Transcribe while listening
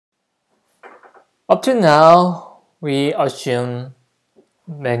Up to now, we assume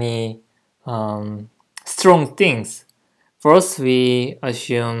many strong things. First, we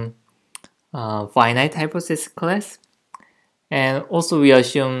assume finite hypothesis class, and also we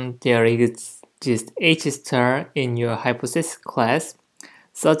assume there exists H star in your hypothesis class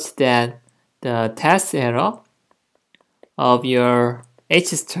such that the test error of your H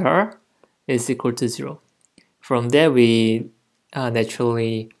star is equal to 0. From there, we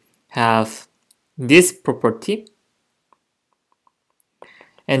naturally have this property,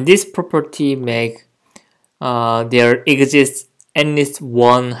 and this property make there exists at least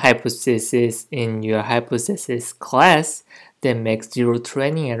one hypothesis in your hypothesis class that makes 0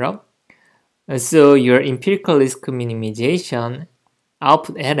 training error. So your empirical risk minimization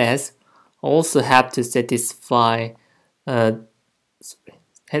output LS also have to satisfy 0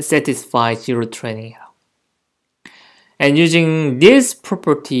 training error. And using this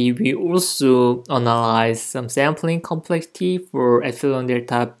property, we also analyze some sampling complexity for epsilon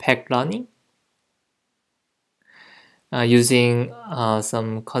delta packed learning using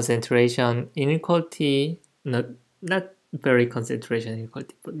some concentration inequality, not very concentration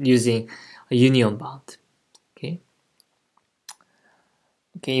inequality, but using a union bound. Okay,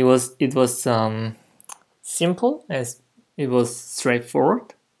 it was simple as it was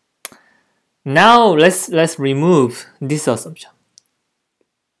straightforward. Now let's remove this assumption.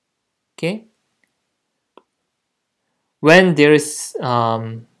 Okay, when there is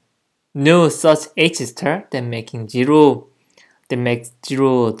no such H star, then makes zero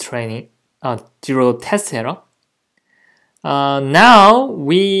training, zero test error. Now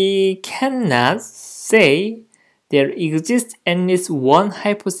we cannot say there exists at least one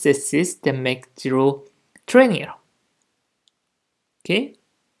hypothesis that makes 0 training error. Okay.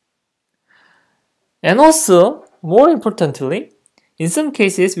 And also, more importantly, in some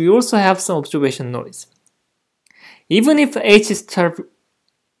cases, we also have some observation noise. Even if H star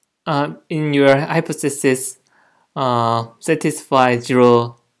in your hypothesis satisfies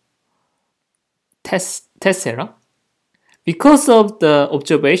 0 test error, because of the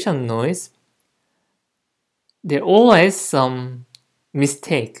observation noise, there always some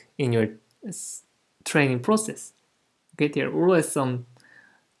mistake in your training process. Okay, there always some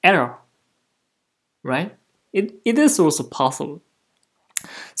error, right? It is also possible.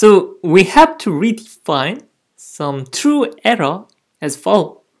 So we have to redefine some true error as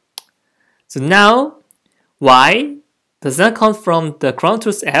follows. So now Y does not come from the ground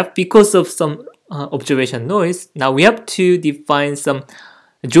truth F because of some observation noise. Now we have to define some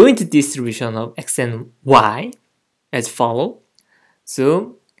joint distribution of X and Y as follows.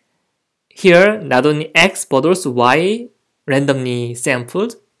 So here not only X but also Y randomly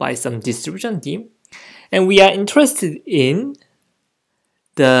sampled by some distribution D, and we are interested in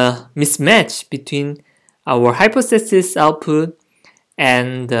the mismatch between our hypothesis output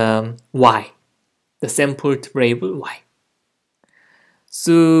and Y, the sampled variable Y.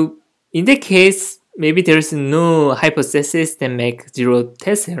 So in that case, maybe there is no hypothesis that make 0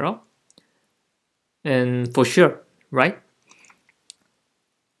 test error, and for sure, right?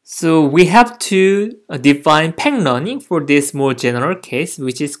 So we have to define packed learning for this more general case,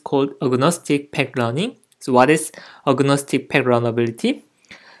 which is called agnostic packed learning. So what is agnostic packed learnability?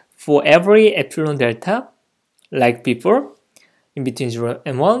 For every epsilon delta, like before, in between 0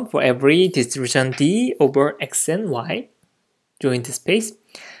 and 1, for every distribution D over X and Y, joint space,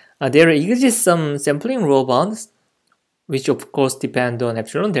 there exists some sampling row bounds, which of course depend on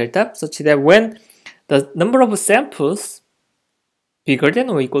epsilon delta, such that when the number of samples bigger than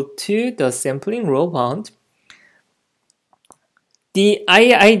or equal to the sampling row bound, the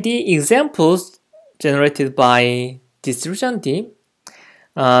IID examples generated by distribution D,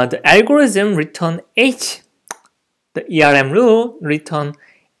 the algorithm return H, the ERM rule return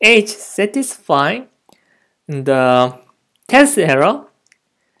H satisfying the test error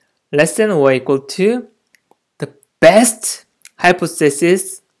less than or equal to the best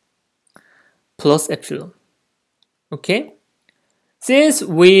hypothesis plus epsilon. Okay? Since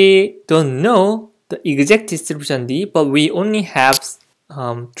we don't know the exact distribution D, but we only have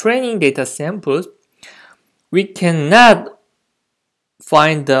training data samples, we cannot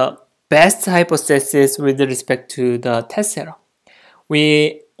find the best hypothesis with respect to the test error.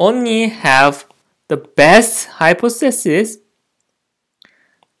 We only have the best hypothesis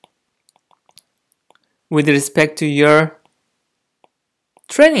with respect to your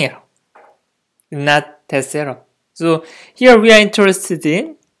training error, not test error. So here we are interested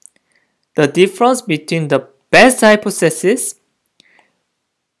in the difference between the best hypothesis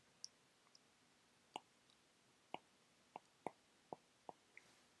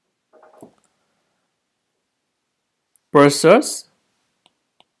versus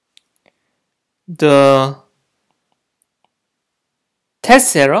the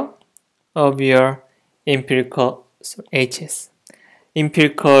test error of your empirical HS,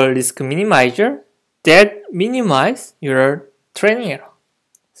 empirical risk minimizer that minimize your training error,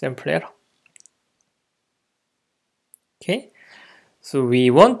 sample error. Okay, so we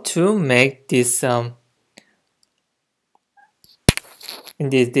want to make this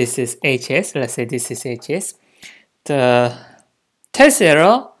this is HS. Let's say this is HS. The test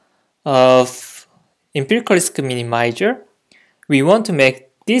error of empirical risk minimizer, we want to make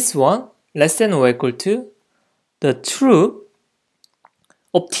this one less than or equal to the true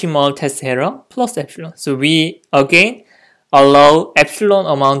optimal test error plus epsilon. So we again allow epsilon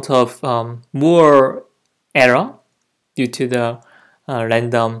amount of more error due to the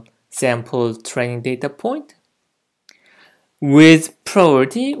random sample training data point with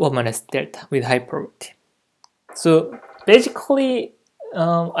probability 1 minus delta with high probability. So basically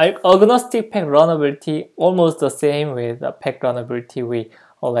agnostic peg runnability almost the same with the peg runnability we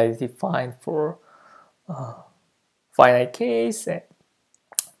already defined for finite case and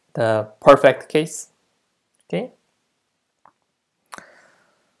the perfect case.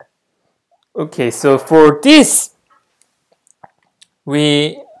 Okay, so for this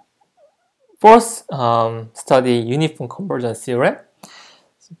we first study uniform convergence theorem.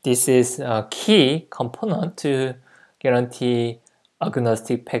 This is a key component to guarantee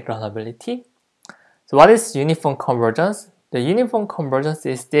agnostic peg runnability. So what is uniform convergence? The uniform convergence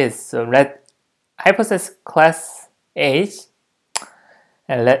is this. So let hypothesis class H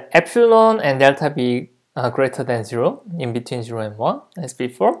and let epsilon and delta be greater than 0, in between 0 and 1 as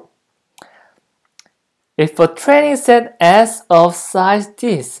before. If a training set S of size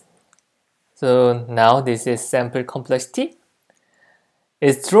this, so now this is sample complexity,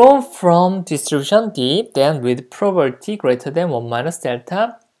 is drawn from distribution D, then with probability greater than 1 minus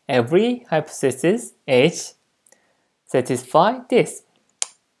delta, every hypothesis H satisfy this.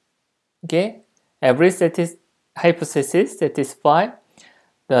 Okay, every hypothesis satisfy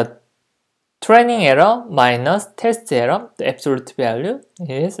the training error minus test error, the absolute value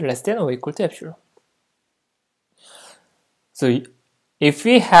is less than or equal to epsilon. So if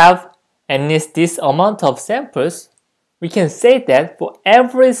we have at least this amount of samples, we can say that for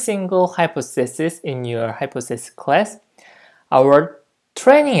every single hypothesis in your hypothesis class, our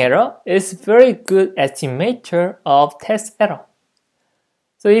training error is very good estimator of test error.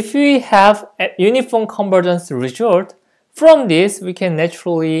 So if we have a uniform convergence result, from this we can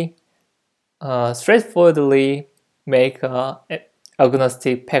naturally straightforwardly make an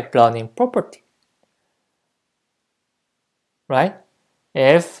agnostic peg running property. Right?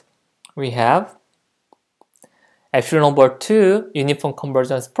 If we have epsilon over 2 uniform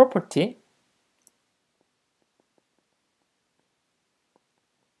convergence property,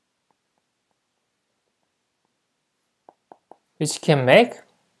 which can make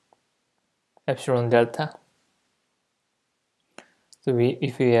epsilon delta. So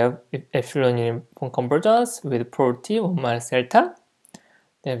if we have epsilon uniform convergence with probability 1 minus delta,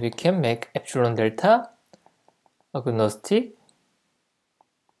 then we can make epsilon delta agnostic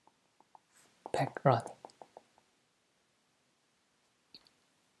peg running.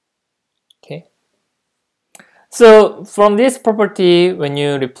 Okay. So from this property, when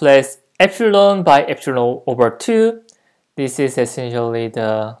you replace epsilon by epsilon over 2, this is essentially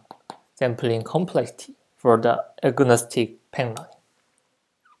the sampling complexity for the agnostic peg running.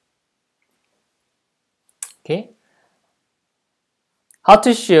 Okay. How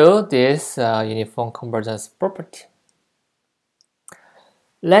to show this uniform convergence property?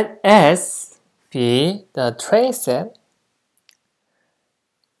 Let S be the training set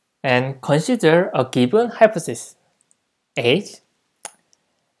and consider a given hypothesis H,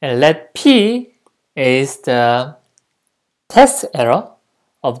 and let P is the test error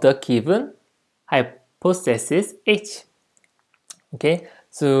of the given hypothesis H. Okay,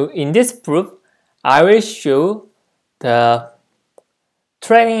 so in this proof, I will show the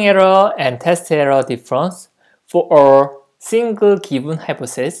training error and test error difference for a single given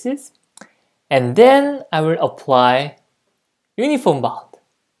hypothesis, and then I will apply union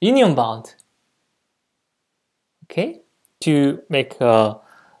bound, okay, to make the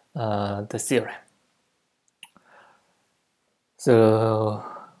theorem. So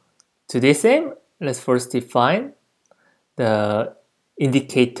to this aim, let's first define the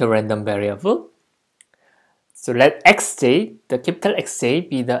indicator random variable. So let xj, the capital Xj,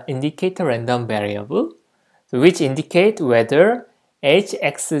 be the indicator random variable, so which indicate whether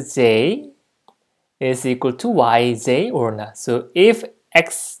hxj is equal to yj or not. So if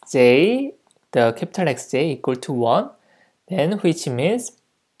xj, the capital Xj equal to 1, then which means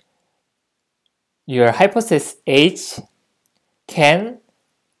your hypothesis H can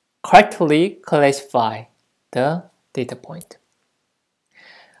correctly classify the data point.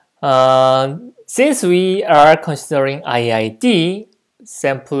 Since we are considering IID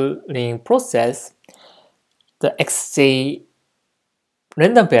sampling process, the xj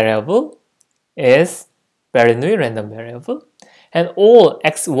random variable is Bernoulli random variable, and all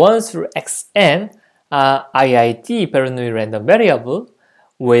x1 through xn are IID Bernoulli random variable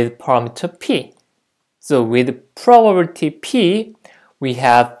with parameter p. So with probability p, we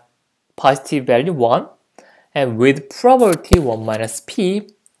have positive value 1, and with probability 1 minus p,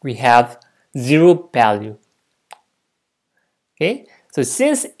 we have 0 value. Okay, so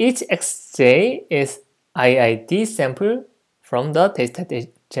since each xj is IID sample from the data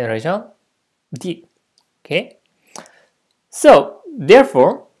generation D. Okay, so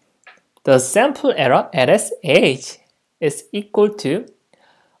therefore, the sample error LSH is equal to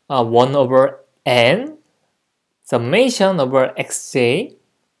 1 over n summation over xj,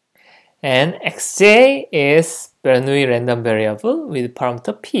 and xj is Bernoulli random variable with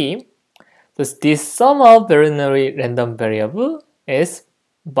parameter p. So this sum of Bernoulli random variable is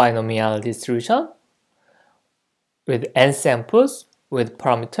binomial distribution with n samples with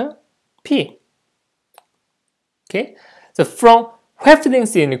parameter p. Okay, so from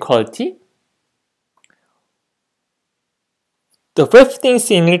Hoeffding's inequality, the Hoeffding's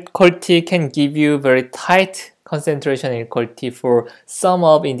inequality can give you very tight concentration inequality for sum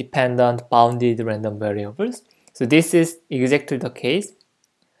of independent bounded random variables. So this is exactly the case.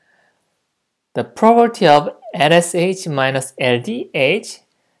 The probability of LSH minus LDH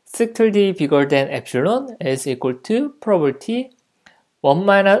strictly bigger than epsilon is equal to probability 1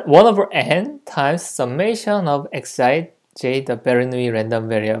 over n times summation of xij, the Bernoulli random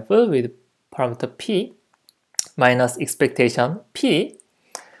variable with parameter p, minus expectation p,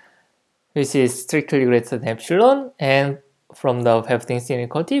 which is strictly greater than epsilon, and from the Hoeffding's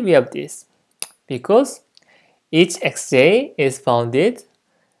inequality we have this. Because each xj is bounded,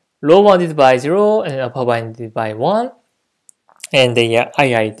 low bounded by 0 and upper bounded by 1, and the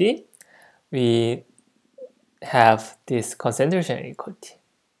IID, we have this concentration inequality.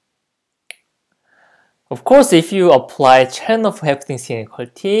 Of course, if you apply Chernoff-Hoeffding's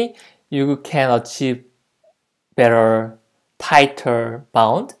inequality, you can achieve better, tighter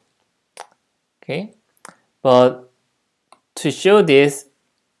bound. Okay, but to show this,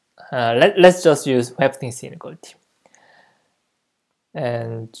 let's just use Hoeffding's inequality.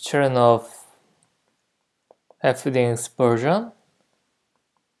 And Chernoff-Hoeffding's version.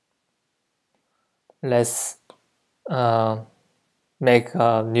 Let's make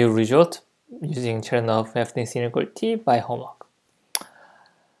a new result using Chernoff-Hoeffding's inequality by homework.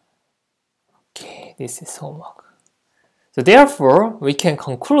 Okay, this is homework. So therefore, we can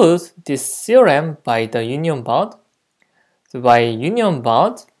conclude this theorem by the union bound. So by union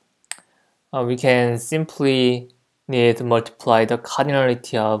bound, we can simply need to multiply the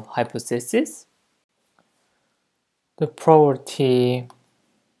cardinality of hypothesis. The probability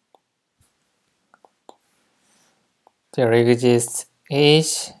there exists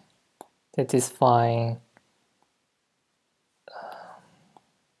H satisfying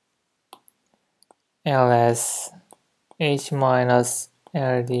LS H minus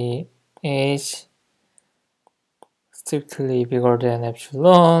LD H strictly bigger than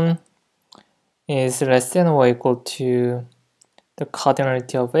epsilon is less than or equal to the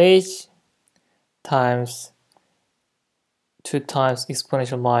cardinality of H times 2 times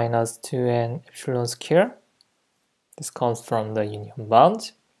exponential minus 2n epsilon square. This comes from the union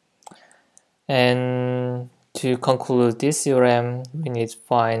bound. And to conclude this theorem, we need to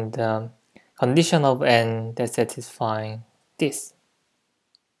find the condition of n that satisfying this.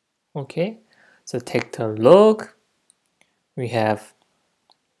 Okay, so take the log. We have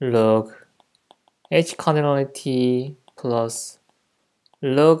log h cardinality plus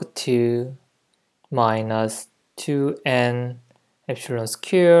log 2 minus 2n epsilon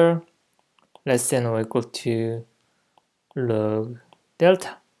square less than or equal to log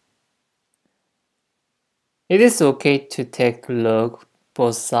delta. It is okay to take log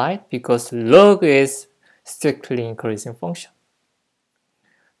both sides because log is strictly increasing function.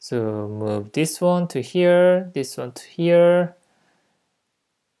 So move this one to here, this one to here.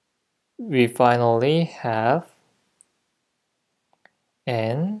 We finally have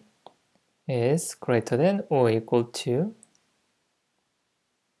n is greater than or equal to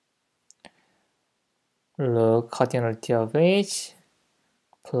log cardinality of h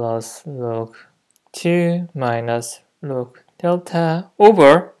plus log 2 minus log delta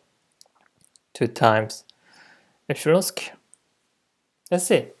over 2 times epsilon square. That's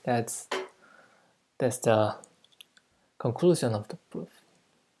it. That's the conclusion of the proof.